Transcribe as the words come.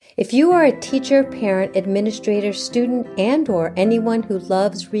If you are a teacher, parent, administrator, student, and/or anyone who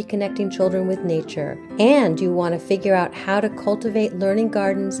loves reconnecting children with nature, and you want to figure out how to cultivate learning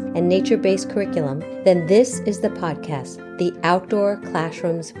gardens and nature-based curriculum, then this is the podcast, the Outdoor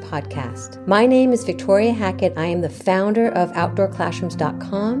Classrooms Podcast. My name is Victoria Hackett. I am the founder of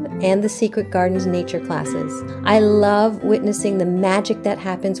OutdoorClassrooms.com and the Secret Gardens Nature Classes. I love witnessing the magic that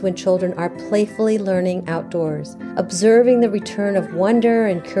happens when children are playfully learning outdoors. Observing the return of wonder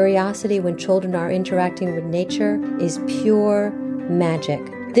and curiosity when children are interacting with nature is pure magic.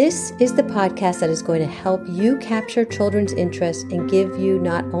 This is the podcast that is going to help you capture children's interest and give you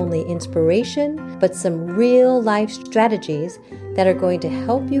not only inspiration, but some real life strategies that are going to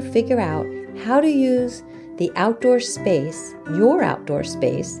help you figure out how to use the outdoor space, your outdoor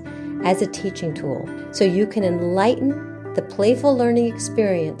space, as a teaching tool so you can enlighten the playful learning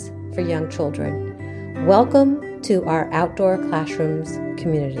experience for young children. Welcome to our Outdoor Classrooms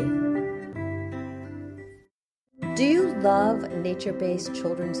community. Do you love nature-based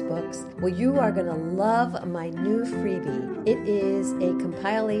children's books? Well, you are going to love my new freebie. It is a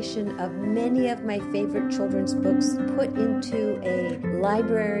compilation of many of my favorite children's books put into a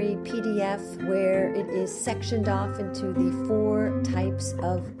library PDF where it is sectioned off into the 4 types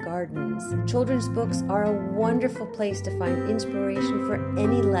of gardens. Children's books are a wonderful place to find inspiration for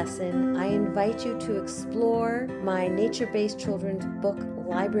any lesson. I invite you to explore my nature-based children's book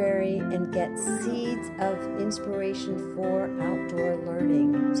library and get seeds of inspiration for outdoor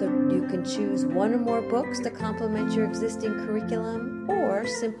learning. So you can choose one or more books to complement your existing curriculum, or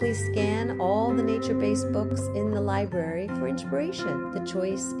simply scan all the nature-based books in the library for inspiration. The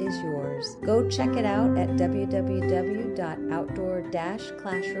choice is yours. Go check it out at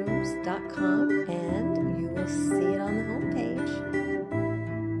www.outdoor-classrooms.com and you will see it on the homepage.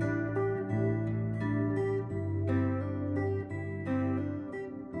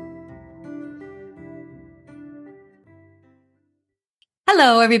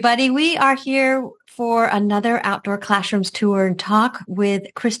 Hello, everybody. We are here for another Outdoor Classrooms tour and talk with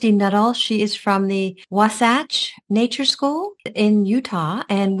Kristy Nuttall. She is from the Wasatch Nature School in Utah,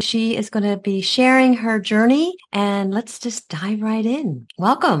 and she is going to be sharing her journey. And let's just dive right in.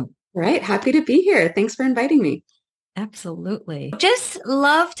 Welcome. Right. Happy to be here. Thanks for inviting me. Absolutely. Just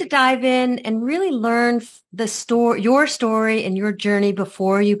love to dive in and really learn your story and your journey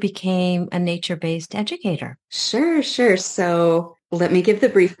before you became a nature-based educator. Sure. So let me give the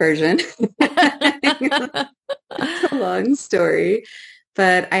brief version. It's a long story,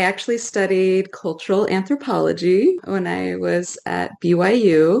 but I actually studied cultural anthropology when I was at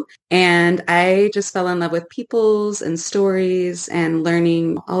BYU, and I just fell in love with peoples and stories and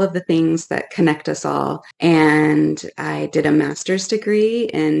learning all of the things that connect us all. And I did a master's degree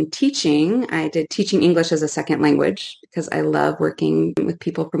in teaching. I did teaching English as a second language because I love working with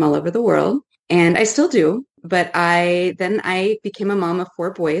people from all over the world. And I still do. But I became a mom of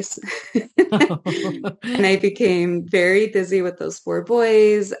 4 boys and I became very busy with those 4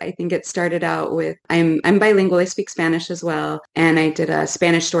 boys. I think it started out with, I'm bilingual. I speak Spanish as well. And I did a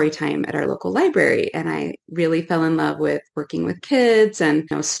Spanish story time at our local library. And I really fell in love with working with kids and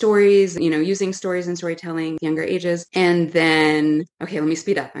stories, using stories and storytelling at younger ages. And then, okay, let me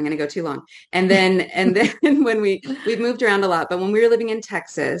speed up. I'm going to go too long. And then when we've moved around a lot, but when we were living in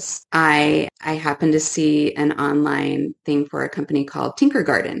Texas, I happened to see an online thing for a company called Tinker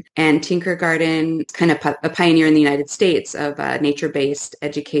Garden. And Tinker Garden is kind of a pioneer in the United States of nature-based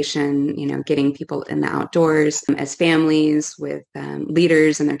education, getting people in the outdoors as families with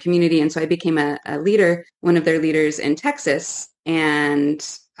leaders in their community. And so I became a leader, one of their leaders in Texas. And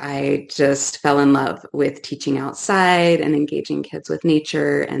I just fell in love with teaching outside and engaging kids with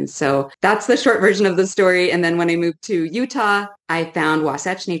nature. And so that's the short version of the story. And then when I moved to Utah, I found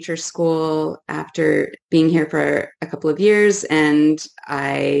Wasatch Nature School after being here for a couple of years, and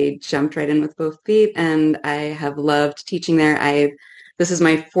I jumped right in with both feet, and I have loved teaching there. This is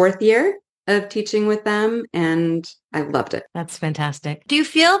my 4th year of teaching with them, and I loved it. That's fantastic. Do you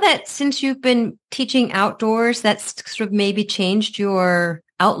feel that since you've been teaching outdoors, that's sort of maybe changed your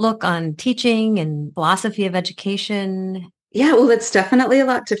outlook on teaching and philosophy of education? Yeah, well, it's definitely a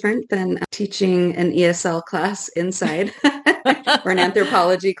lot different than teaching an ESL class inside or an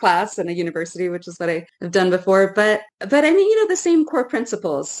anthropology class in a university, which is what I have done before. But I mean, the same core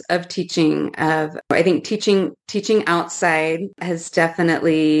principles of teaching, I think teaching outside has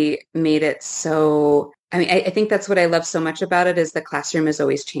definitely made it so. I mean, I think that's what I love so much about it is the classroom is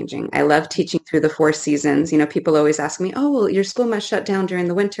always changing. I love teaching through the 4 seasons. People always ask me, oh, well, your school must shut down during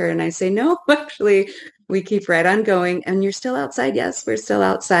the winter. And I say, no, actually, we keep right on going. And you're still outside. Yes, we're still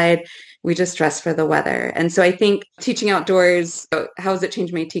outside. we just dress for the weather. And so I think teaching outdoors, how has it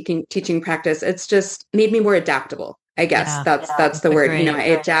changed my teaching practice? It's just made me more adaptable. I guess that's the word. I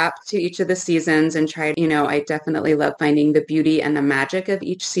adapt to each of the seasons and try, I definitely love finding the beauty and the magic of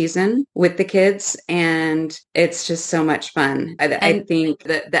each season with the kids. And it's just so much fun. I think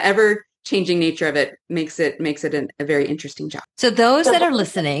that the ever changing nature of it makes it a very interesting job. So those that are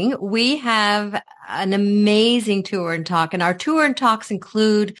listening, we have an amazing tour and talk, and our tour and talks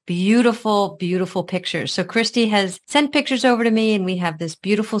include beautiful, beautiful pictures. So Kristy has sent pictures over to me, and we have this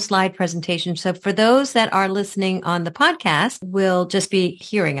beautiful slide presentation. So for those that are listening on the podcast, will just be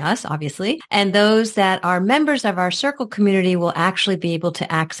hearing us, obviously. And those that are members of our circle community will actually be able to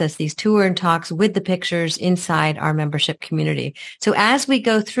access these tour and talks with the pictures inside our membership community. So as we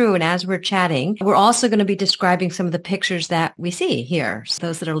go through and as we're chatting, we're also going to be describing some of the pictures that we see here. So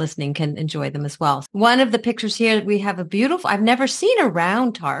those that are listening can enjoy them as well. One of the pictures here, we have a beautiful, I've never seen a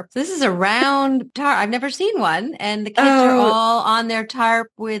round tarp. This is a round tarp. I've never seen one. And the kids are all on their tarp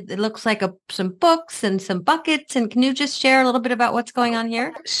with, it looks like some books and some buckets. And can you just share a little bit about what's going on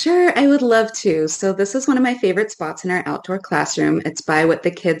here? Sure, I would love to. So this is one of my favorite spots in our outdoor classroom. It's by what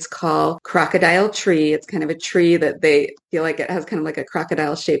the kids call crocodile tree. It's kind of a tree that they feel like it has kind of like a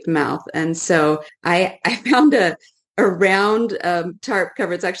crocodile shaped mouth. And so I found a round tarp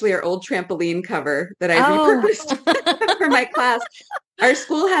cover. It's actually our old trampoline cover that I repurposed for my class. Our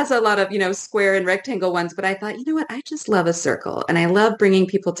school has a lot of, square and rectangle ones, but I thought, you know what? I just love a circle, and I love bringing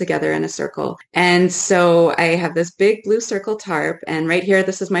people together in a circle. And so I have this big blue circle tarp, and right here,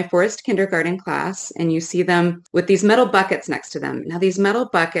 this is my forest kindergarten class, and you see them with these metal buckets next to them. Now, these metal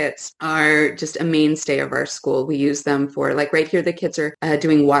buckets are just a mainstay of our school. We use them for, like right here, the kids are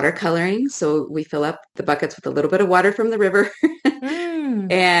doing watercoloring. So we fill up the buckets with a little bit of water from the river.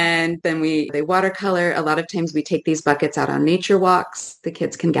 And then they watercolor. A lot of times we take these buckets out on nature walks. The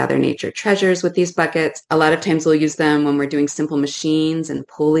kids can gather nature treasures with these buckets. A lot of times we'll use them when we're doing simple machines and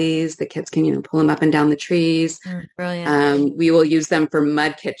pulleys. The kids can, pull them up and down the trees. Brilliant. We will use them for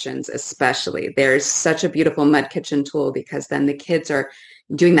mud kitchens, especially. There's such a beautiful mud kitchen tool because then the kids are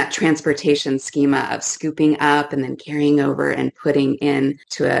doing that transportation schema of scooping up and then carrying over and putting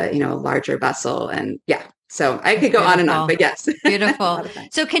into a larger vessel. And yeah. So I could go on and on, but yes. Beautiful.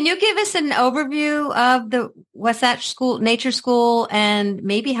 So can you give us an overview of the Wasatch Nature School and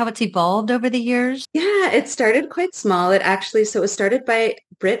maybe how it's evolved over the years? Yeah, it started quite small. It was started by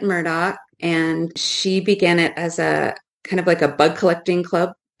Britt Murdoch, and she began it as a kind of like a bug collecting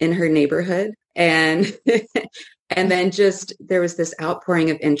club in her neighborhood. And and then there was this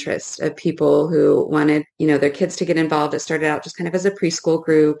outpouring of interest of people who wanted, their kids to get involved. It started out just kind of as a preschool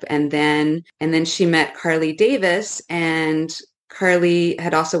group. And then she met Carly Davis, and Carly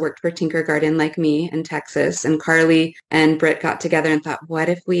had also worked for Tinker Garden like me in Texas. And Carly and Britt got together and thought, what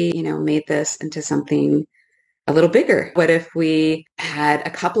if we, made this into something a little bigger? What if we had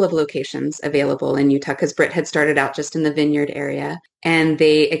a couple of locations available in Utah? Because Britt had started out just in the Vineyard area, and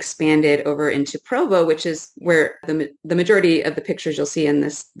they expanded over into Provo, which is where the majority of the pictures you'll see in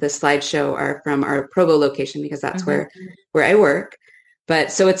this slideshow are from our Provo location, because that's where I work.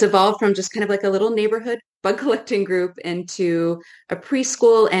 But so it's evolved from just kind of like a little neighborhood bug collecting group into a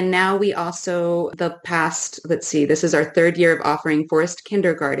preschool. And now we also, this is our third year of offering forest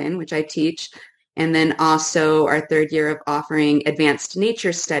kindergarten, which I teach. And then also our third year of offering advanced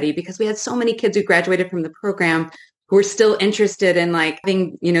nature study, because we had so many kids who graduated from the program who are still interested in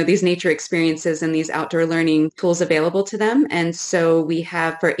having, these nature experiences and these outdoor learning tools available to them. And so we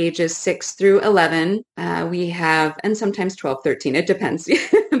have for ages 6 through 11, we have, and sometimes 12, 13, it depends,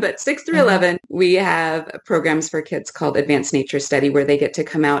 but 6 through 11, we have programs for kids called Advanced Nature Study, where they get to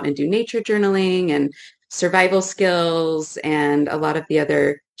come out and do nature journaling and survival skills and a lot of the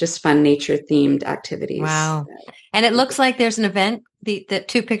other just fun nature themed activities. Wow. And it looks like there's an event, the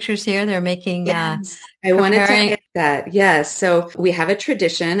two pictures here, they're making, yes. I wanted to get that. Yes. So we have a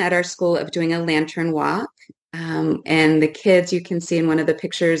tradition at our school of doing a lantern walk. And the kids, you can see in one of the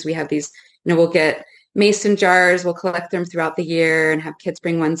pictures, we have these, we'll get mason jars, we'll collect them throughout the year and have kids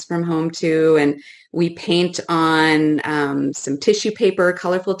bring ones from home too. And we paint on some tissue paper,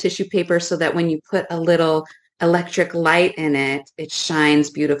 colorful tissue paper, so that when you put a little electric light in it, it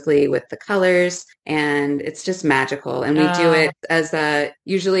shines beautifully with the colors, and it's just magical. And we do it as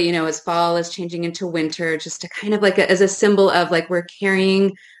usually, as fall is changing into winter, just to kind of as a symbol of we're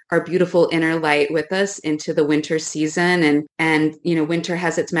carrying our beautiful inner light with us into the winter season. And winter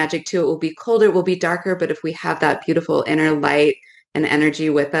has its magic too. It will be colder, it will be darker, but if we have that beautiful inner light and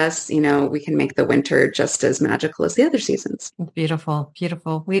energy with us, we can make the winter just as magical as the other seasons. Beautiful,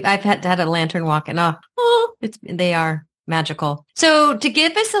 beautiful. I've had a lantern walk, and they are magical. So to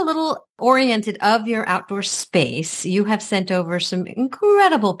give us a little oriented of your outdoor space, you have sent over some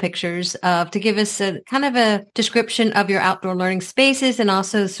incredible pictures to give us a kind of a description of your outdoor learning spaces and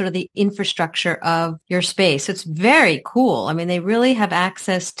also sort of the infrastructure of your space. So it's very cool. I mean, they really have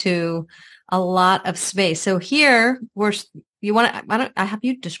access to a lot of space. So here I have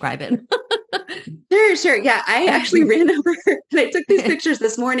you describe it. Sure. Yeah, I actually ran over and I took these pictures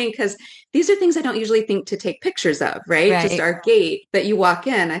this morning because these are things I don't usually think to take pictures of, right? Just our gate that you walk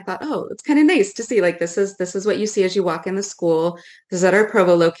in. I thought, oh, it's kind of nice to see, like, this is what you see as you walk in the school. This is at our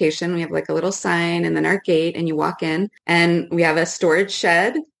Provo location. We have like a little sign and then our gate, and you walk in and we have a storage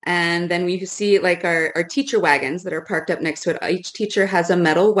shed. And then we see like our teacher wagons that are parked up next to it. Each teacher has a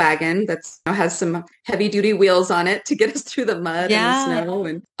metal wagon has some heavy duty wheels on it to get us through the mud and the snow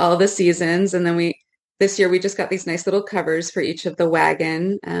and all the seasons. And then this year we just got these nice little covers for each of the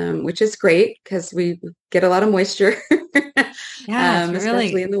wagon, which is great because we get a lot of moisture,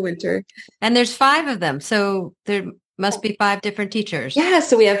 especially in the winter. And there's 5 of them. So there must be 5 different teachers. Yeah,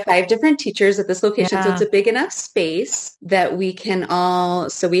 so we have 5 different teachers at this location. Yeah. So it's a big enough space that we can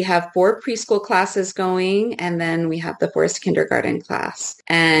so we have 4 preschool classes going, and then we have the forest kindergarten class.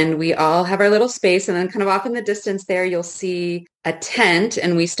 And we all have our little space, and then kind of off in the distance there, you'll see a tent,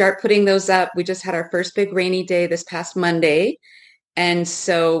 and we start putting those up. We just had our first big rainy day this past Monday. And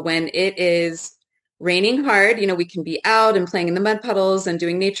so when it is raining hard, we can be out and playing in the mud puddles and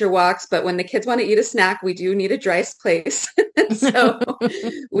doing nature walks. But when the kids want to eat a snack, we do need a dry place. So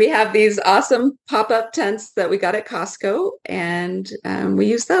we have these awesome pop-up tents that we got at Costco, and we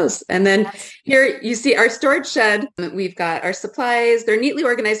use those. And then here you see our storage shed. We've got our supplies. They're neatly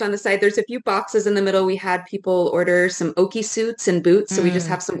organized on the side. There's a few boxes in the middle. We had people order some Oki suits and boots. So we just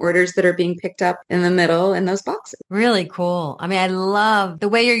have some orders that are being picked up in the middle in those boxes. Really cool. I mean, I love the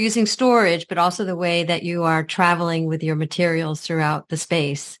way you're using storage, but also the way that you are traveling with your materials throughout the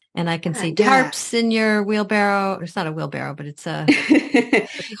space. And I can see tarps in your wheelbarrow. It's not a wheelbarrow, but it's a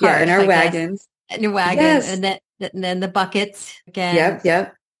cart, in our wagons. In your wagon. Yes. And then the buckets again.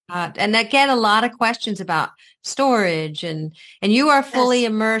 Yep. And I get a lot of questions about storage and you are fully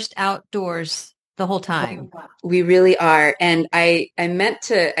immersed outdoors the whole time. We really are. And I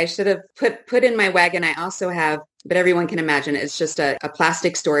should have put in my wagon. I also have, but everyone can imagine it's just a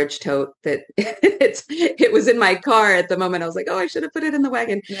plastic storage tote that it was in my car at the moment. I was like, oh, I should have put it in the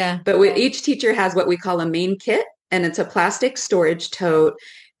wagon. Yeah. But each teacher has what we call a main kit, and it's a plastic storage tote.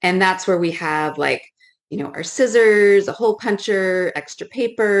 And that's where we have our scissors, a hole puncher, extra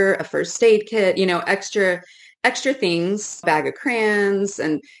paper, a first aid kit, extra things, bag of crayons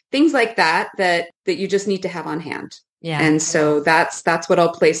and things like that you just need to have on hand. Yeah. And so that's what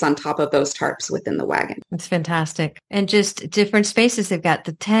I'll place on top of those tarps within the wagon. It's fantastic. And just different spaces. They've got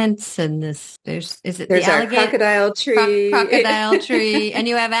the tents and there's our crocodile tree. Crocodile tree. And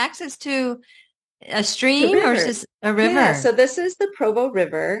you have access to a stream or is this a river? Yeah, so this is the Provo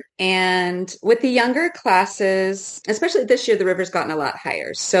River. And with the younger classes, especially this year, the river's gotten a lot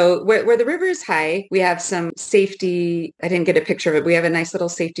higher. So where the river is high, we have some safety. I didn't get a picture of it. We have a nice little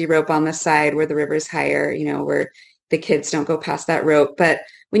safety rope on the side where the river is higher, where the kids don't go past that rope. But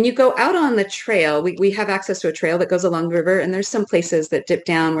when you go out on the trail, we have access to a trail that goes along the river. And there's some places that dip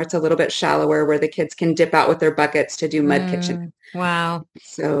down where it's a little bit shallower, where the kids can dip out with their buckets to do mud kitchen. Wow.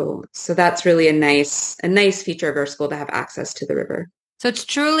 So that's really a nice feature of our school to have access to the river. So it's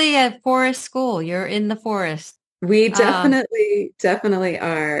truly a forest school. You're in the forest. We definitely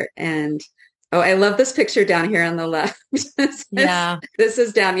are. And I love this picture down here on the left. This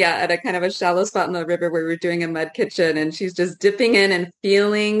is down, at a kind of a shallow spot in the river where we're doing a mud kitchen, and she's just dipping in and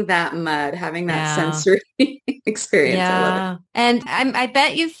feeling that mud, having that sensory experience. Yeah. I love it. And I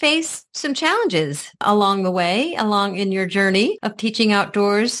bet you faced some challenges along the way, along in your journey of teaching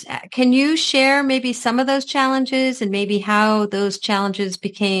outdoors. Can you share maybe some of those challenges and maybe how those challenges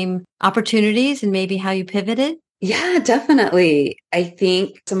became opportunities and maybe how you pivoted? Yeah, definitely. I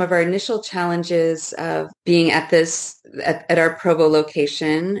think some of our initial challenges of being at our Provo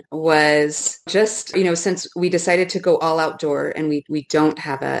location was just, since we decided to go all outdoor and we don't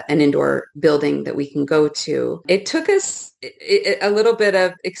have an indoor building that we can go to, it took us a little bit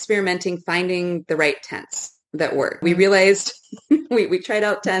of experimenting, finding the right tents that work. We realized we tried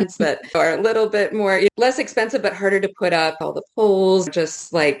out tents that are a little bit less expensive, but harder to put up. All the poles,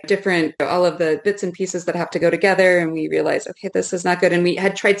 just like different, all of the bits and pieces that have to go together. And we realized, okay, this is not good. And we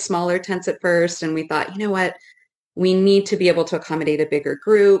had tried smaller tents at first. And we thought, you know what? We need to be able to accommodate a bigger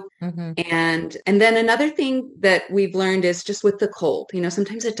group. Mm-hmm. And then another thing that we've learned is just with the cold,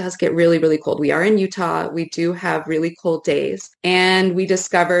 sometimes it does get really, really cold. We are in Utah. We do have really cold days. And we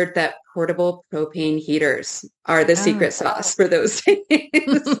discovered that portable propane heaters are the secret sauce for those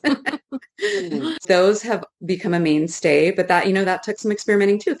days. Those have become a mainstay, but that took some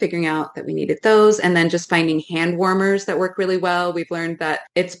experimenting too, figuring out that we needed those, and then just finding hand warmers that work really well. We've learned that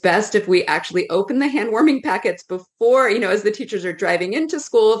it's best if we actually open the hand warming packets before, as the teachers are driving into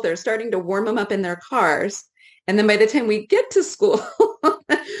school, if they're starting to warm them up in their cars. And then by the time we get to school,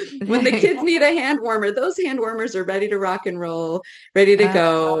 when the kids need a hand warmer, those hand warmers are ready to rock and roll, ready to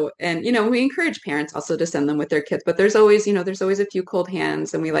go. And, we encourage parents also to send them with their kids, but there's always a few cold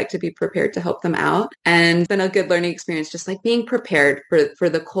hands, and we like to be prepared to help them out. And it's been a good learning experience, just like being prepared for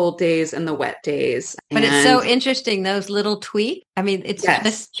the cold days and the wet days. But it's so interesting, those little tweaks. I mean, it's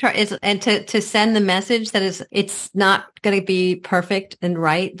just, and to send the message that it's not going to be perfect and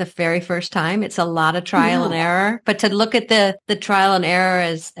right the very first time. It's a lot of trial and error, but to look at the trial and error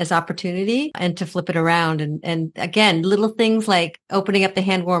as opportunity and to flip it around. And again, little things like opening up the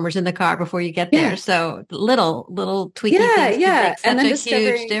hand warmers in the car before you get there. So little tweaky things can make such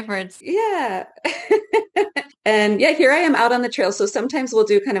a huge difference. Yeah. And here I am out on the trail. So sometimes we'll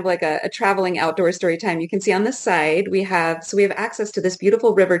do kind of like a traveling outdoor story time. You can see on the side, we have access to this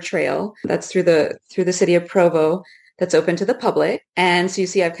beautiful river trail that's through the city of Provo, that's open to the public. And so you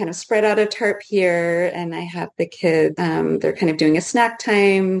see I've kind of spread out a tarp here, and I have the kids, they're kind of doing a snack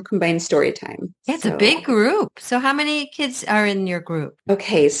time, combined story time. Yeah, it's a big group. So how many kids are in your group?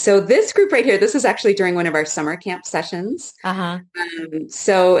 Okay, so this group right here, this is actually during one of our summer camp sessions.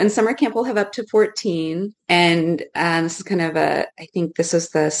 So in summer camp, we'll have up to 14. And this is kind of I think this is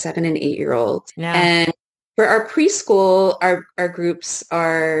the 7 and 8 year olds. Yeah. And for our preschool, our groups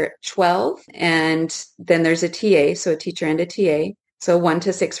are 12, and then there's a TA, so a teacher and a TA, so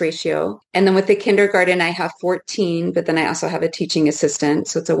 1-to-6 ratio. And then with the kindergarten, I have 14, but then I also have a teaching assistant,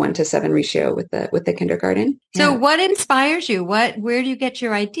 so it's a 1-to-7 ratio with the kindergarten. So what inspires you? Where do you get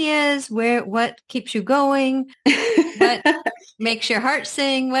your ideas? What keeps you going? What makes your heart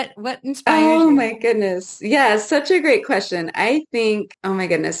sing? What inspires you? Oh my goodness. Yeah, such a great question. I think, oh my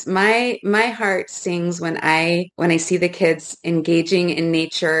goodness, my heart sings when I see the kids engaging in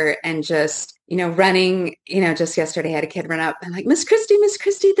nature and just, running. Just yesterday I had a kid run up and like, Miss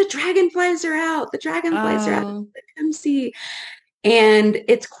Kristy, the dragonflies are out. The dragonflies are out. Come see. And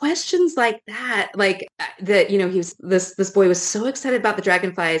it's questions like that, like that, this boy was so excited about the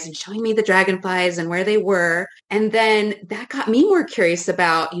dragonflies and showing me the dragonflies and where they were. And then that got me more curious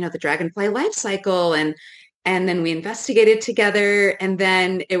about, the dragonfly life cycle. And then we investigated together. And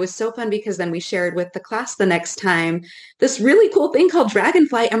then it was so fun because then we shared with the class the next time this really cool thing called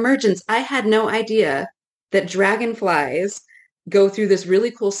dragonfly emergence. I had no idea that dragonflies go through this really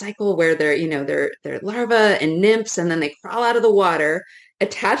cool cycle where they're larvae and nymphs, and then they crawl out of the water,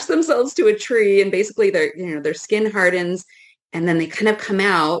 attach themselves to a tree, and basically their skin hardens, and then they kind of come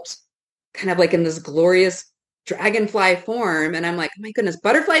out kind of like in this glorious dragonfly form. And I'm like, oh my goodness,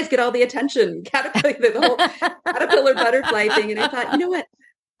 butterflies get all the attention, the whole caterpillar butterfly thing. And I thought, you know what?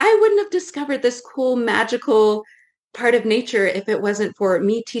 I wouldn't have discovered this cool, magical part of nature if it wasn't for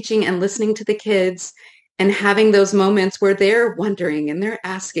me teaching and listening to the kids and having those moments where they're wondering and they're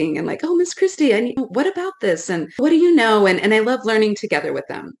asking and like, oh, Miss Kristy, what about this? And what do you know? And I love learning together with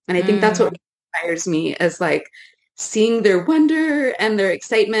them. And I think that's what inspires me, is like seeing their wonder and their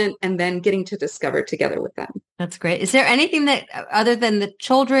excitement and then getting to discover together with them. That's great. Is there anything that, other than the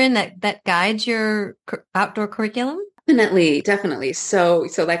children, that guides your outdoor curriculum? Definitely. So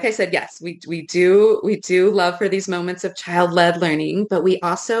like I said, yes, we do love for these moments of child-led learning, but we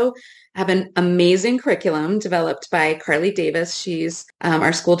also have an amazing curriculum developed by Carly Davis. She's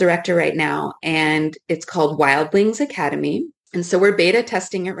our school director right now, and it's called Wildlings Academy. And so we're beta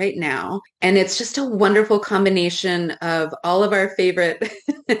testing it right now. And it's just a wonderful combination of all of our favorite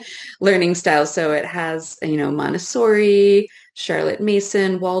learning styles. So it has, Montessori, Charlotte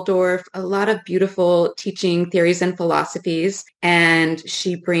Mason, Waldorf, a lot of beautiful teaching theories and philosophies. And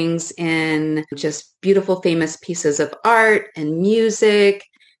she brings in just beautiful, famous pieces of art and music.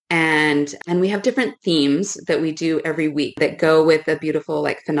 And we have different themes that we do every week that go with a beautiful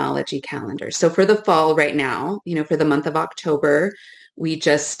phonology calendar. So for the fall right now, for the month of October, we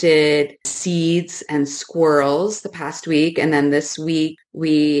just did seeds and squirrels the past week. And then this week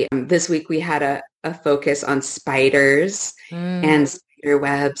we had a focus on spiders and spider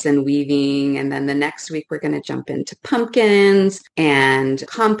webs and weaving. And then the next week we're going to jump into pumpkins and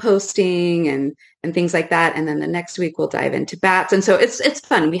composting and and things like that. And then the next week we'll dive into bats. And so it's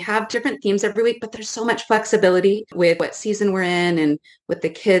fun. We have different themes every week, but there's so much flexibility with what season we're in and what the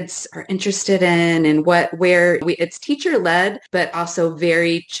kids are interested in and it's teacher led, but also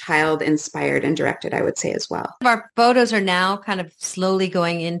very child inspired and directed, I would say as well. Our photos are now kind of slowly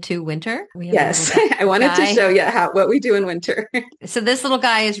going into winter. Yes. I wanted to show you what we do in winter. So this little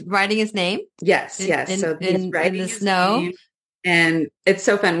guy is writing his name. Yes. So he's writing in the snow. Name. And it's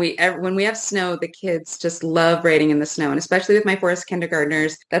so fun. When we have snow, the kids just love writing in the snow. And especially with my forest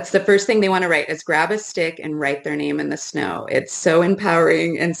kindergartners, that's the first thing they want to write is grab a stick and write their name in the snow. It's so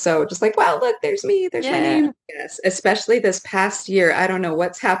empowering. And so just like, wow, look, there's me. There's my name. Yes. Especially this past year. I don't know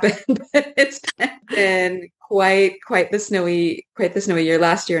what's happened, but it's been quite the snowy year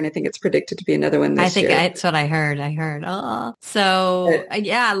last year. And I think it's predicted to be another one this year. That's what I heard. Oh, so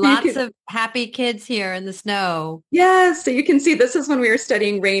lots of happy kids here in the snow. Yeah. So you can see this is when we were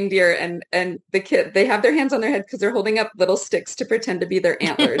studying reindeer and the kid, they have their hands on their head because they're holding up little sticks to pretend to be their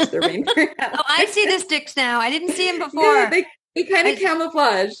antlers, their reindeer antlers. Oh, I see the sticks now. I didn't see them before. Yeah, they kind of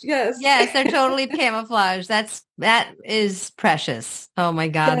camouflage. Yes. Yes. They're totally camouflage. That is precious. Oh my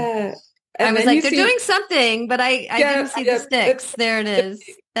God. Yeah. I was like, they're doing something, but I didn't see the sticks. There it is.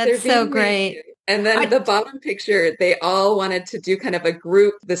 That's so great. And then the bottom picture, they all wanted to do kind of a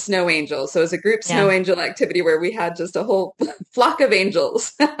group, the snow angels. So it was a group snow angel activity where we had just a whole flock of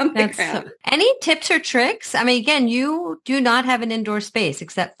angels on the ground. Any tips or tricks? I mean, again, you do not have an indoor space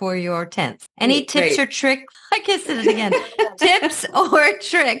except for your tents. Any tips or tricks? I kissed it again. Tips or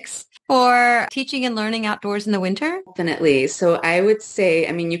tricks for teaching and learning outdoors in the winter? Definitely. So I would say,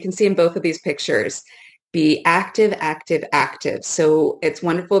 I mean, you can see in both of these pictures, be active, active, active. So it's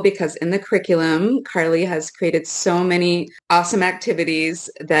wonderful because in the curriculum, Carly has created so many awesome activities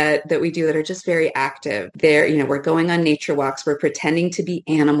that we do that are just very active. We're going on nature walks. We're pretending to be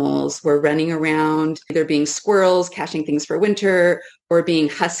animals. We're running around, either being squirrels, caching things for winter, or being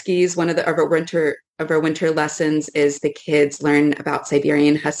huskies. One of our winter lessons is the kids learn about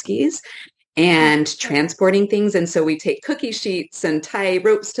Siberian huskies and transporting things. And so we take cookie sheets and tie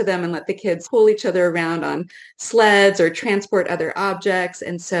ropes to them and let the kids pull each other around on sleds or transport other objects.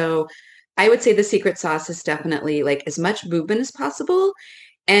 And so I would say the secret sauce is definitely like as much movement as possible.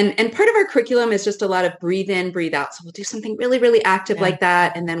 And part of our curriculum is just a lot of breathe in, breathe out. So we'll do something really, really active like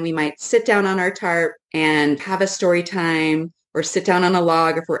that. And then we might sit down on our tarp and have a story time or sit down on a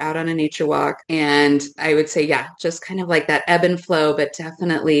log if we're out on a nature walk. And I would say, just kind of like that ebb and flow, but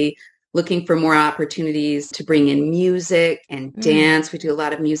definitely looking for more opportunities to bring in music and dance. We do a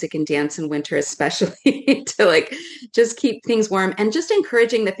lot of music and dance in winter, especially to like just keep things warm, and just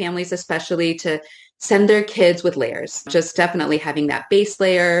encouraging the families, especially to send their kids with layers, just definitely having that base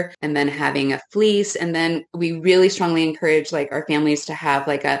layer and then having a fleece. And then we really strongly encourage like our families to have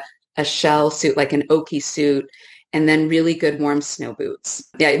like a shell suit, like an oaky suit, and then really good warm snow boots.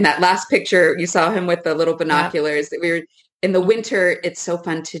 Yeah. In that last picture, you saw him with the little binoculars that we were. In the winter, it's so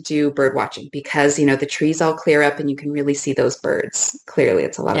fun to do bird watching because, the trees all clear up and you can really see those birds clearly.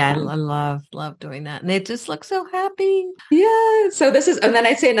 It's a lot of fun. I love doing that. And they just look so happy. Yeah. So and then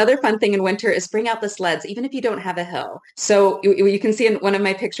I'd say another fun thing in winter is bring out the sleds, even if you don't have a hill. So you can see in one of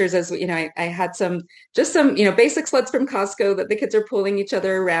my pictures as, I had some basic sleds from Costco that the kids are pulling each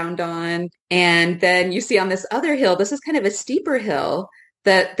other around on. And then you see on this other hill, this is kind of a steeper hill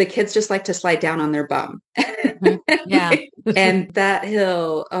that the kids just like to slide down on their bum. Yeah. And that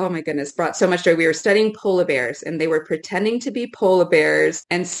hill, oh my goodness, brought so much joy. We were studying polar bears and they were pretending to be polar bears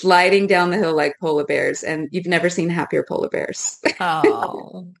and sliding down the hill like polar bears. And you've never seen happier polar bears.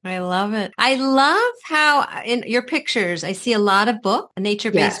 Oh, I love it. I love how in your pictures, I see a lot of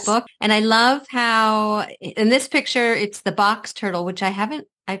nature-based book. And I love how in this picture, it's the box turtle, which I've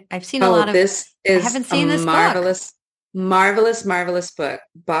seen a lot of. This is I haven't seen this marvelous book,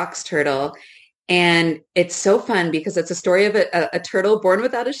 Box Turtle. And it's so fun because it's a story of a turtle born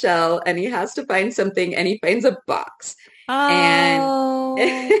without a shell, and he has to find something, and he finds a box. Oh.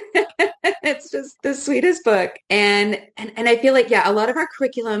 And it's just the sweetest book. And I feel like, a lot of our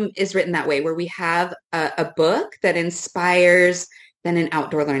curriculum is written that way, where we have a book that inspires then an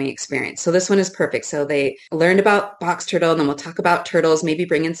outdoor learning experience. So this one is perfect. So they learned about box turtle, and then we'll talk about turtles, maybe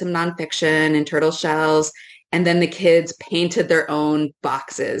bring in some nonfiction and turtle shells. And then the kids painted their own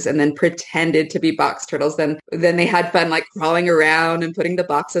boxes and then pretended to be box turtles. Then they had fun, like crawling around and putting the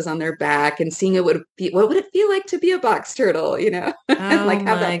boxes on their back and seeing what would it feel like to be a box turtle, Oh like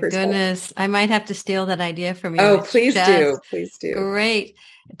have my goodness. I might have to steal that idea from you. Oh, please do. Please do. Great.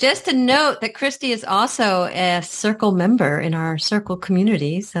 Just to note that Kristy is also a Circle member in our Circle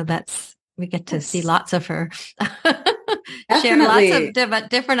community. So we get to see lots of her. share lots of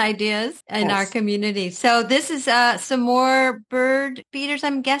different ideas in our community. So this is some more bird feeders,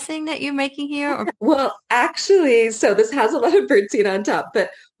 I'm guessing, that you're making here? Or- Well, actually, so this has a lot of birdseed on top,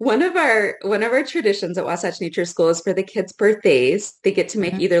 but one of our traditions at Wasatch Nature School is for the kids' birthdays. They get to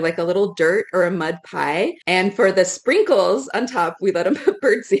make either like a little dirt or a mud pie. And for the sprinkles on top, we let them put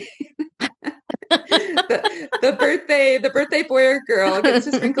birdseed. the birthday boy or girl gets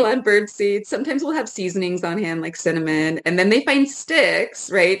to sprinkle on birdseed. Sometimes we'll have seasonings on hand like cinnamon. And then they find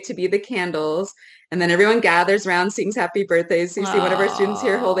sticks, right, to be the candles. And then everyone gathers around, sings happy birthdays. So you see one of our students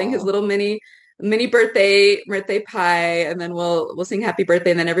here holding his little mini birthday pie, and then we'll sing happy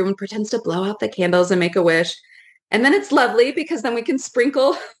birthday, and then everyone pretends to blow out the candles and make a wish. And then it's lovely because then we can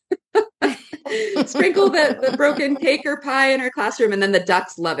sprinkle the broken cake or pie in our classroom, and then the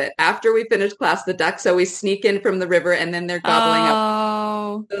ducks love it. After we finish class, the ducks always sneak in from the river, and then they're gobbling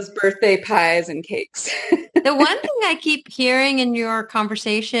up those birthday pies and cakes. The one thing I keep hearing in your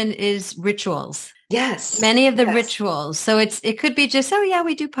conversation is rituals. Yes. Many of the rituals. So it could be just, oh yeah,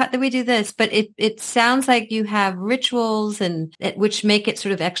 we do this, but it sounds like you have rituals which make it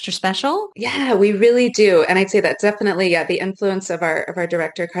sort of extra special. Yeah, we really do. And I'd say that's definitely, the influence of our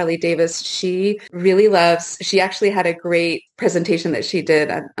director, Carly Davis. She actually had a great presentation that she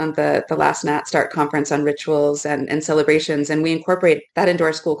did on the last Nat Start conference on rituals and celebrations. And we incorporate that into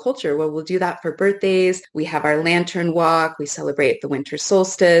our school culture. Well, we'll do that for birthdays. We have our lantern walk. We celebrate the winter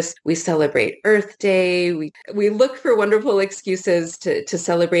solstice. We celebrate Earth Day. We look for wonderful excuses to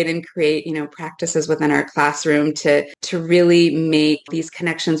celebrate and create, practices within our classroom to really make these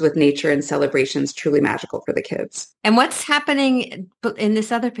connections with nature and celebrations truly magical for the kids. And what's happening in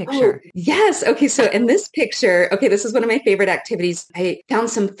this other picture? Oh, yes. Okay. So in this picture, this is one of my favorite activities. I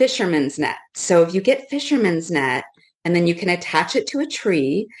found some fisherman's net. So if you get fisherman's net, and then you can attach it to a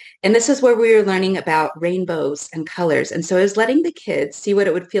tree. And this is where we were learning about rainbows and colors. And so I was letting the kids see what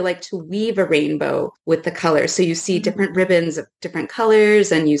it would feel like to weave a rainbow with the colors. So you see different ribbons of different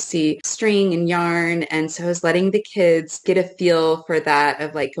colors, and you see string and yarn. And so I was letting the kids get a feel for that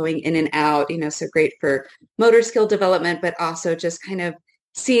of like going in and out, so great for motor skill development, but also just kind of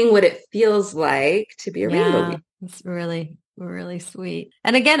seeing what it feels like to be a rainbow. It's really, really sweet.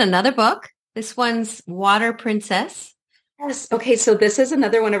 And again, another book. This one's Water Princess. Yes. Okay. So this is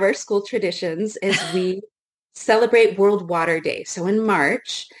another one of our school traditions is we celebrate World Water Day. So in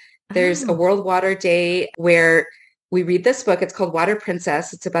March, there's a World Water Day where we read this book. It's called Water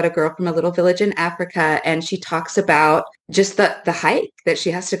Princess. It's about a girl from a little village in Africa. And she talks about just the hike that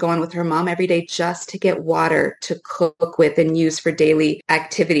she has to go on with her mom every day just to get water to cook with and use for daily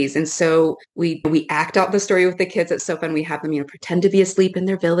activities. And so we act out the story with the kids. It's so fun. We have them, pretend to be asleep in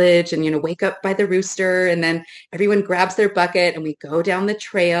their village and, wake up by the rooster. And then everyone grabs their bucket and we go down the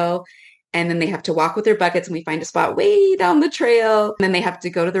trail. And then they have to walk with their buckets, and we find a spot way down the trail. And then they have to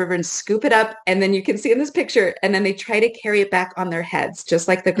go to the river and scoop it up. And then you can see in this picture, and then they try to carry it back on their heads, just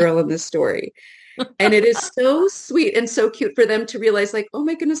like the girl in this story. And it is so sweet and so cute for them to realize like, oh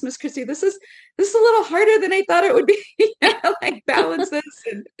my goodness, Miss Kristy, this is a little harder than I thought it would be. Like balance this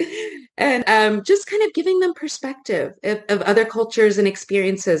and just kind of giving them perspective of other cultures and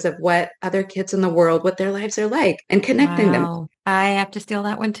experiences of what other kids in the world, what their lives are like, and connecting them. I have to steal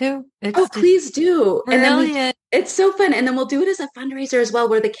that one too. Please do. Brilliant. And then it's so fun. And then we'll do it as a fundraiser as well,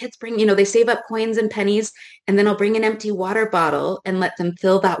 where the kids bring, they save up coins and pennies, and then I'll bring an empty water bottle and let them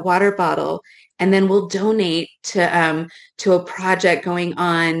fill that water bottle. And then we'll donate to a project going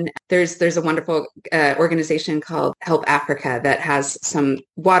on. There's a wonderful organization called Help Africa that has some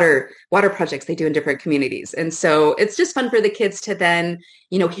water projects they do in different communities. And so it's just fun for the kids to then,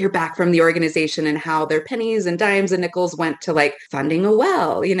 hear back from the organization and how their pennies and dimes and nickels went to like funding a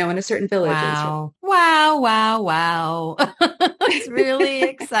well, in a certain village. Wow. Wow. It's really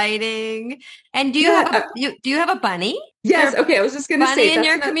exciting. And do you have a bunny? Yes. Okay. I was just going to say bunny in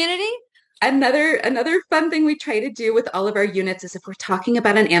your community? Another fun thing we try to do with all of our units is if we're talking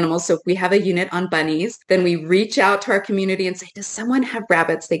about an animal, so if we have a unit on bunnies, then we reach out to our community and say, does someone have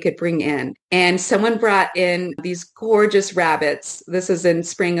rabbits they could bring in? And someone brought in these gorgeous rabbits. This is in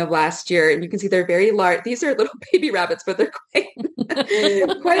spring of last year. And you can see they're very large. These are little baby rabbits, but they're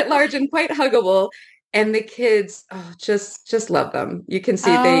quite large and quite huggable. And the kids just love them. You can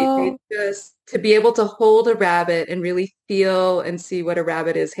see they just, to be able to hold a rabbit and really feel and see what a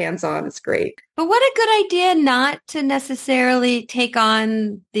rabbit is hands-on is great. But what a good idea not to necessarily take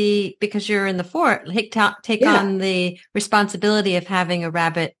on because you're in the fort, take on the responsibility of having a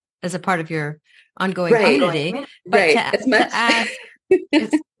rabbit as a part of your ongoing community. But to ask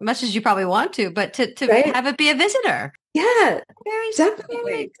as much as you probably want to, but to Right. have it be a visitor. Yeah, Very, definitely.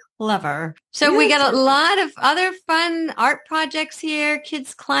 very clever. So we got a lot of other fun art projects here,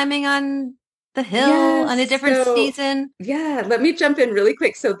 kids climbing on the hill on a different season. Yeah, let me jump in really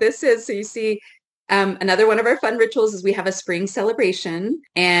quick. So you see, another one of our fun rituals is we have a spring celebration,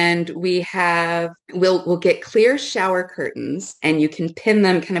 and we'll get clear shower curtains, and you can pin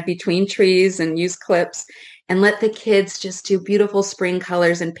them kind of between trees and use clips and let the kids just do beautiful spring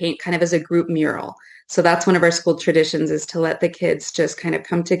colors and paint kind of as a group mural. So that's one of our school traditions, is to let the kids just kind of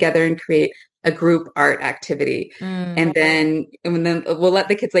come together and create a group art activity. And then we'll let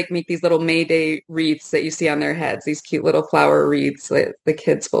the kids like make these little May Day wreaths that you see on their heads, these cute little flower wreaths that the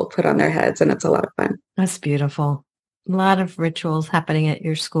kids will put on their heads. And it's a lot of fun. That's beautiful. A lot of rituals happening at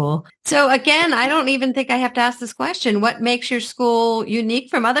your school. So again, I don't even think I have to ask this question. What makes your school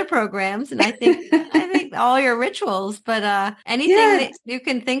unique from other programs? And I think all your rituals, but anything that you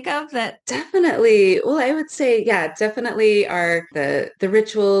can think of that? Definitely. Well, I would say, definitely are the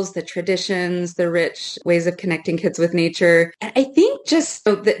rituals, the traditions, the rich ways of connecting kids with nature. And I think just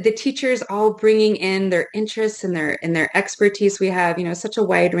the teachers all bringing in their interests and their expertise. We have, such a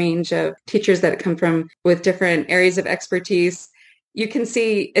wide range of teachers that come from with different areas of expertise. You can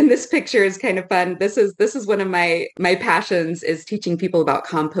see in this picture is kind of fun. This is one of my passions, is teaching people about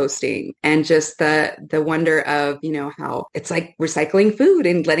composting and just the wonder of, how it's like recycling food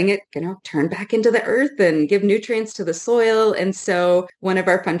and letting it, turn back into the earth and give nutrients to the soil. And so one of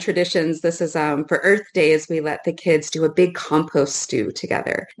our fun traditions, this is for Earth Day, is we let the kids do a big compost stew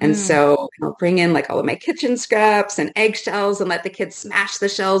together. And so I'll bring in like all of my kitchen scraps and eggshells and let the kids smash the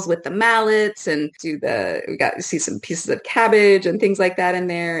shells with the mallets and see some pieces of cabbage and things like that in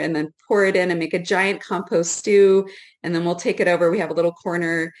there, and then pour it in and make a giant compost stew. And then we'll take it over. We have a little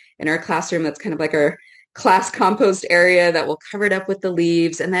corner in our classroom that's kind of like our class compost area that we'll cover it up with the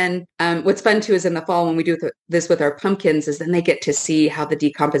leaves. And then what's fun too is in the fall when we do this with our pumpkins, is then they get to see how the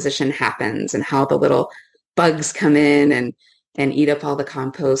decomposition happens and how the little bugs come in and eat up all the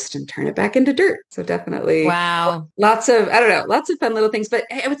compost and turn it back into dirt. So definitely, wow, lots of fun little things. But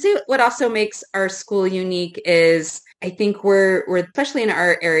I would say what also makes our school unique is, I think we're especially in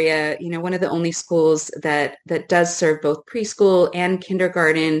our area, one of the only schools that does serve both preschool and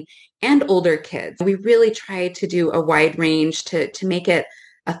kindergarten and older kids. We really try to do a wide range to make it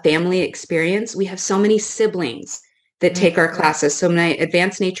a family experience. We have so many siblings that take our classes. So my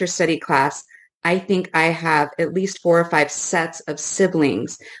advanced nature study class, I think I have at least 4 or 5 sets of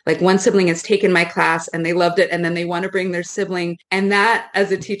siblings. Like one sibling has taken my class and they loved it, and then they want to bring their sibling. And that,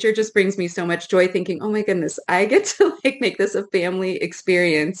 as a teacher, just brings me so much joy, thinking, oh my goodness, I get to make this a family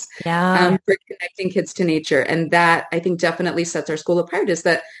experience for connecting kids to nature. And that, I think, definitely sets our school apart, is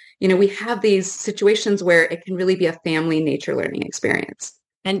that, we have these situations where it can really be a family nature learning experience.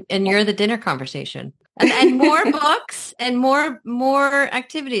 And you're the dinner conversation. And more books and more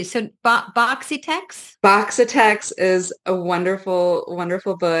activities. So Boxy-Tex? Boxy-Tex is a wonderful,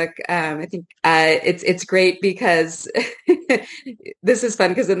 wonderful book. I think it's great because this is fun,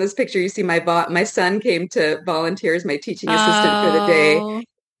 because in this picture you see my son came to volunteer as my teaching assistant for the day.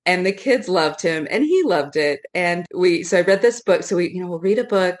 And the kids loved him and he loved it. And so I read this book. So we'll read a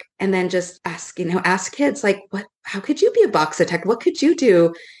book and then just ask kids, like, how could you be a Boxy-Tex? What could you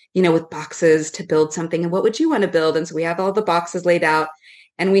do, with boxes to build something, and what would you want to build? And so we have all the boxes laid out,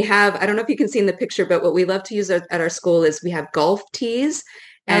 and we have, I don't know if you can see in the picture, but what we love to use at our school is we have golf tees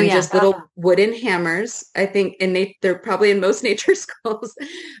and just little wooden hammers. I think they're probably in most nature schools,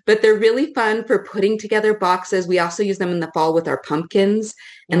 but they're really fun for putting together boxes. We also use them in the fall with our pumpkins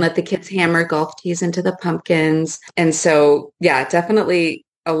and let the kids hammer golf tees into the pumpkins. And so, definitely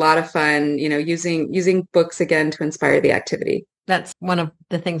a lot of fun, using books again to inspire the activity. That's one of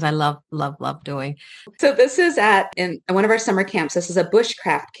the things I love doing. So this is in one of our summer camps. This is a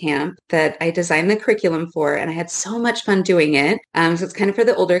bushcraft camp that I designed the curriculum for, and I had so much fun doing it. So it's kind of for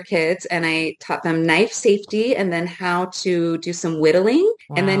the older kids, and I taught them knife safety and then how to do some whittling.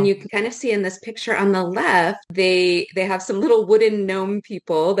 Wow. And then you can kind of see in this picture on the left, they have some little wooden gnome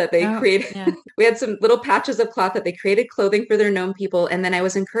people that they created. Yeah. We had some little patches of cloth that they created clothing for their gnome people. And then I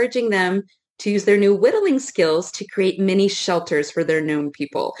was encouraging them to use their new whittling skills to create mini shelters for their gnome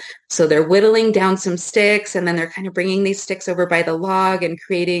people. So they're whittling down some sticks, and then they're kind of bringing these sticks over by the log and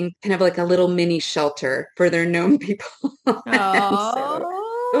creating kind of like a little mini shelter for their gnome people.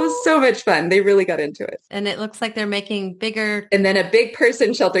 Oh, It was so much fun. They really got into it. And it looks like they're making bigger. And then a big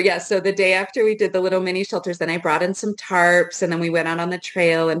person shelter. Yes. So the day after we did the little mini shelters, then I brought in some tarps, and then we went out on the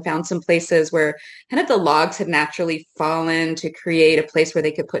trail and found some places where kind of the logs had naturally fallen to create a place where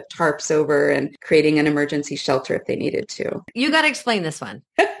they could put tarps over, and creating an emergency shelter if they needed to. You got to explain this one.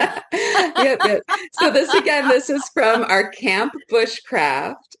 Yep. So this is from our camp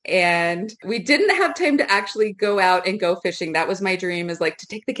bushcraft. And we didn't have time to actually go out and go fishing. That was my dream, is like to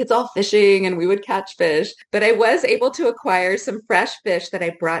take the kids all fishing and we would catch fish. But I was able to acquire some fresh fish that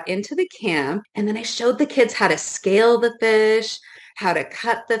I brought into the camp. And then I showed the kids how to scale the fish, how to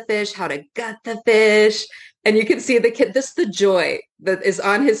cut the fish, how to gut the fish. And you can see the kid, the joy that is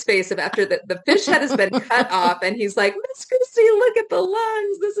on his face of after the fish head has been cut off. And he's like, Miss Kristy, look at the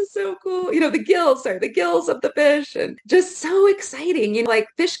lungs. This is so cool. The gills of the fish, and just so exciting. Like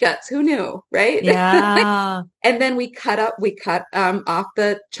fish guts. Who knew? Right. Yeah. And then we cut off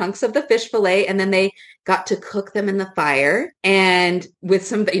the chunks of the fish fillet, and then they got to cook them in the fire. And with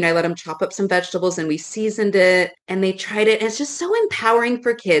some, I let them chop up some vegetables, and we seasoned it, and they tried it. And it's just so empowering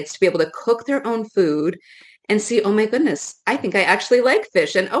for kids to be able to cook their own food and see, oh my goodness, I think I actually like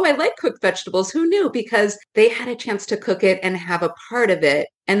fish. And I like cooked vegetables. Who knew? Because they had a chance to cook it and have a part of it.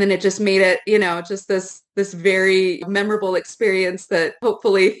 And then it just made it, just this very memorable experience that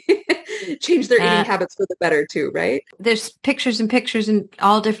hopefully changed their eating habits for the better too, right? There's pictures and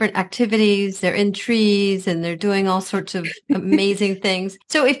all different activities. They're in trees and they're doing all sorts of amazing things.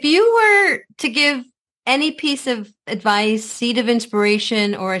 So if you were to give any piece of advice, seed of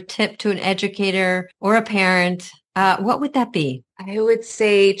inspiration, or a tip to an educator or a parent, what would that be? I would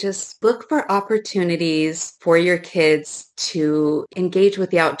say just look for opportunities for your kids to engage with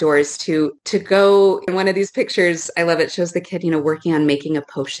the outdoors, to go. In one of these pictures, I love it, shows the kid, working on making a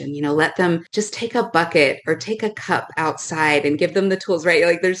potion. Let them just take a bucket or take a cup outside and give them the tools, right?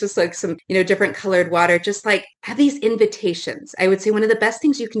 Like there's just like some, different colored water, just like have these invitations. I would say one of the best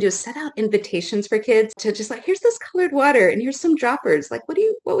things you can do is set out invitations for kids to just like, here's this colored water and here's some droppers. Like, what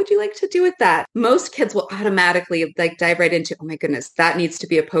would you like to do with that? Most kids will automatically like dive right into, oh my goodness, that needs to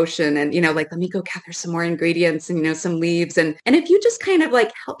be a potion. And, like, let me go gather some more ingredients and, some leaves. And if you just kind of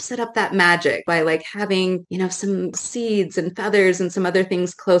like help set up that magic by like having, some seeds and feathers and some other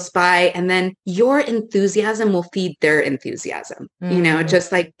things close by, and then your enthusiasm will feed their enthusiasm,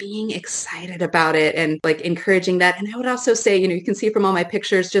 just like being excited about it and like encouraging that. And I would also say, you can see from all my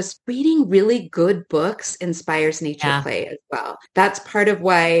pictures, just reading really good books inspires nature play as well. That's part of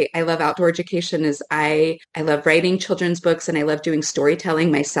why I love outdoor education is I love writing children's books and I love doing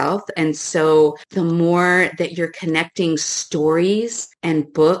storytelling myself. And so the more that you're connecting stories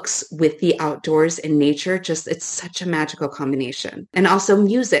and books with the outdoors and nature, it's such a magical combination. And also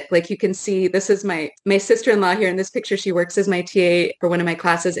music, like you can see, this is my sister-in-law here in this picture. She works as my TA for one of my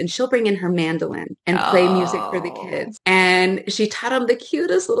classes, and she'll bring in her mandolin and play music for the kids. And she taught them the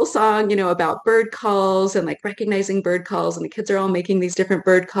cutest little song, about bird calls and like recognizing bird calls. And the kids are all making these different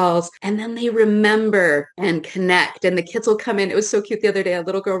bird calls. And then they remember and connect. And the kids will come in. It was so cute the other day. A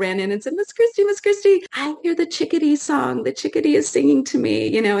little girl ran in and said, Miss Kristy, I hear the chickadee song. The chickadee is singing to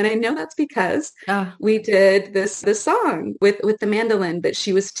me, and I know that's because we did this song with the mandolin, but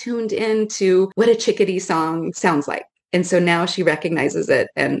she was tuned into what a chickadee song sounds like. And so now she recognizes it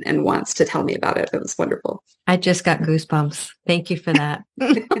and wants to tell me about it. It was wonderful. I just got goosebumps. Thank you for that.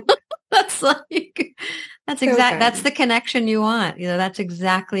 That's the connection you want. That's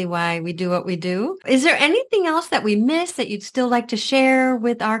exactly why we do what we do. Is there anything else that we missed that you'd still like to share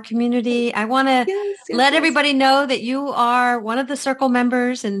with our community? I want to let everybody know that you are one of the Circle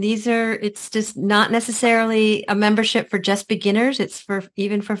members, and it's just not necessarily a membership for just beginners. It's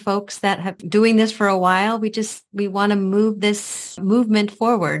even for folks that have doing this for a while. We want to move this movement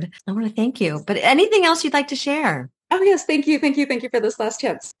forward. I want to thank you. But anything else you'd like to share? Oh, yes. Thank you. Thank you. Thank you for this last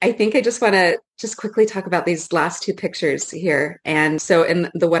chance. I think I just want to quickly talk about these last two pictures here. And so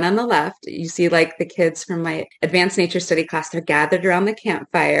in the one on the left, you see like the kids from my advanced nature study class, they're gathered around the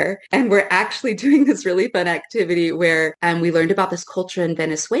campfire. And we're actually doing this really fun activity where we learned about this culture in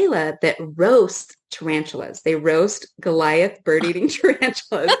Venezuela that roasts tarantulas. They roast Goliath bird-eating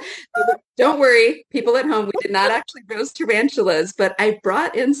tarantulas. Don't worry, people at home, we did not actually roast tarantulas, but I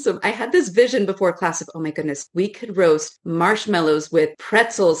brought in I had this vision before class of, oh my goodness, we could roast marshmallows with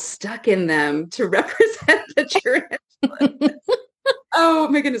pretzels stuck in them to represent the tarantulas. Oh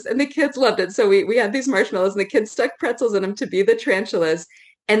my goodness. And the kids loved it. So we had these marshmallows and the kids stuck pretzels in them to be the tarantulas.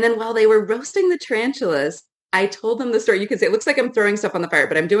 And then while they were roasting the tarantulas, I told them the story. You can say it looks like I'm throwing stuff on the fire,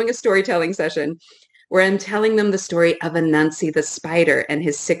 but I'm doing a storytelling session where I'm telling them the story of Anansi the spider and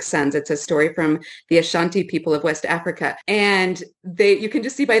his 6 sons. It's a story from the Ashanti people of West Africa. And you can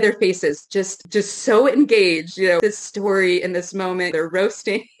just see by their faces, just so engaged, this story in this moment. They're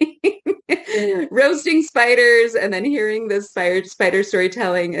roasting spiders and then hearing this spider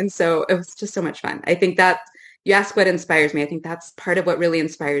storytelling. And so it was just so much fun. I think that you ask what inspires me. I think that's part of what really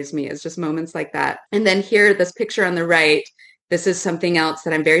inspires me, is just moments like that. And then here, this picture on the right, this is something else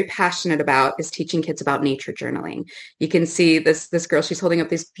that I'm very passionate about, is teaching kids about nature journaling. You can see this girl, she's holding up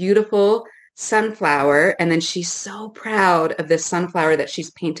this beautiful sunflower, and then she's so proud of this sunflower that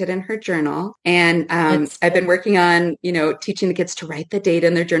she's painted in her journal. And I've been working on, teaching the kids to write the date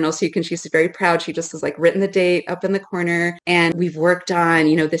in their journal. So she's very proud. She just has written the date up in the corner. And we've worked on,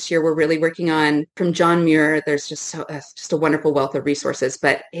 this year we're really working on, from John Muir, there's just a wonderful wealth of resources.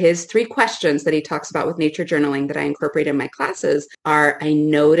 But his 3 questions that he talks about with nature journaling that I incorporate in my classes are: I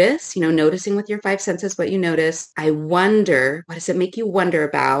notice, noticing with your 5 senses what you notice. I wonder, what does it make you wonder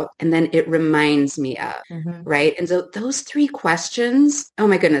about? And then it reminds me of, right? And so those 3 questions, oh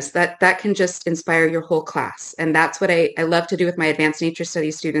my goodness, that can just inspire your whole class. And that's what I love to do with my advanced nature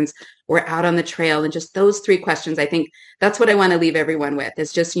studies students. We're out on the trail, and just those 3 questions, I think that's what I want to leave everyone with,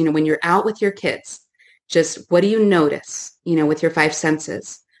 is just, when you're out with your kids, just what do you notice, with your 5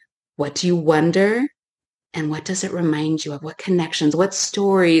 senses? What do you wonder? And what does it remind you of? What connections, what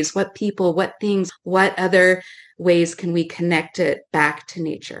stories, what people, what things, what other ways can we connect it back to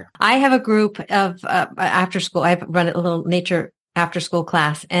nature? I have a group of after school. I've run a little nature after school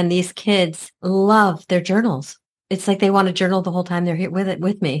class, and these kids love their journals. It's like they want to journal the whole time they're here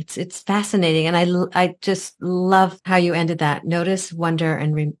with me. It's fascinating. And I just love how you ended that. Notice, wonder,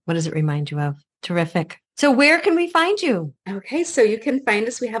 and what does it remind you of? Terrific. So where can we find you? Okay, so you can find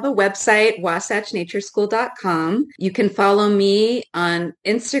us. We have a website, wasatchnatureschool.com. You can follow me on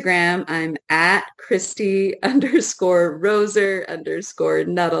Instagram. I'm at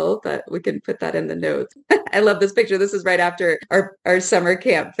Kristy_Roser_Nuttall, but we can put that in the notes. I love this picture. This is right after our summer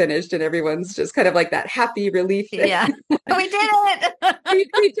camp finished, and everyone's just kind of like that happy relief. Yeah, we did it.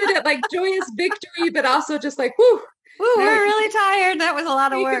 we did it, like joyous victory, but also just like, whew. Ooh, we're really tired. That was a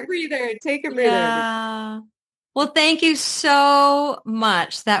lot of work. Take a breather. Yeah. Well, thank you so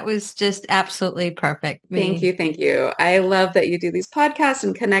much. That was just absolutely perfect. Thank you. I love that you do these podcasts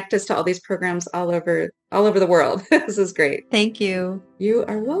and connect us to all these programs all over the world. This is great. Thank you. You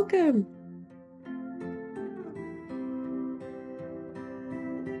are welcome.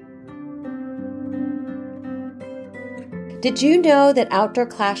 Did you know that outdoor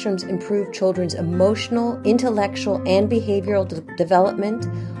classrooms improve children's emotional, intellectual, and behavioral development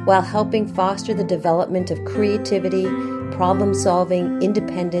while helping foster the development of creativity, problem-solving,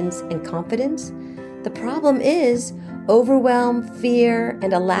 independence, and confidence? The problem is, overwhelm, fear,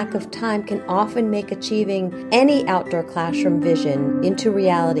 and a lack of time can often make achieving any outdoor classroom vision into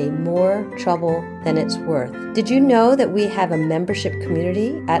reality more trouble than it's worth. Did you know that we have a membership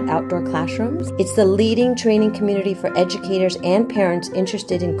community at Outdoor Classrooms? It's the leading training community for educators and parents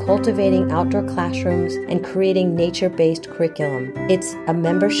interested in cultivating outdoor classrooms and creating nature-based curriculum. It's a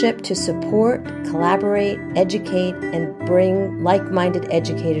membership to support, collaborate, educate, and bring like-minded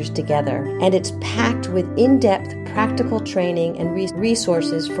educators together. And it's packed with in-depth practical training and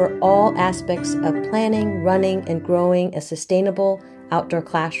resources for all aspects of planning, running, and growing a sustainable outdoor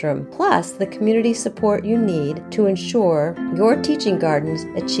classroom, plus the community support you need to ensure your teaching gardens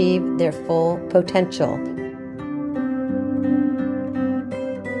achieve their full potential.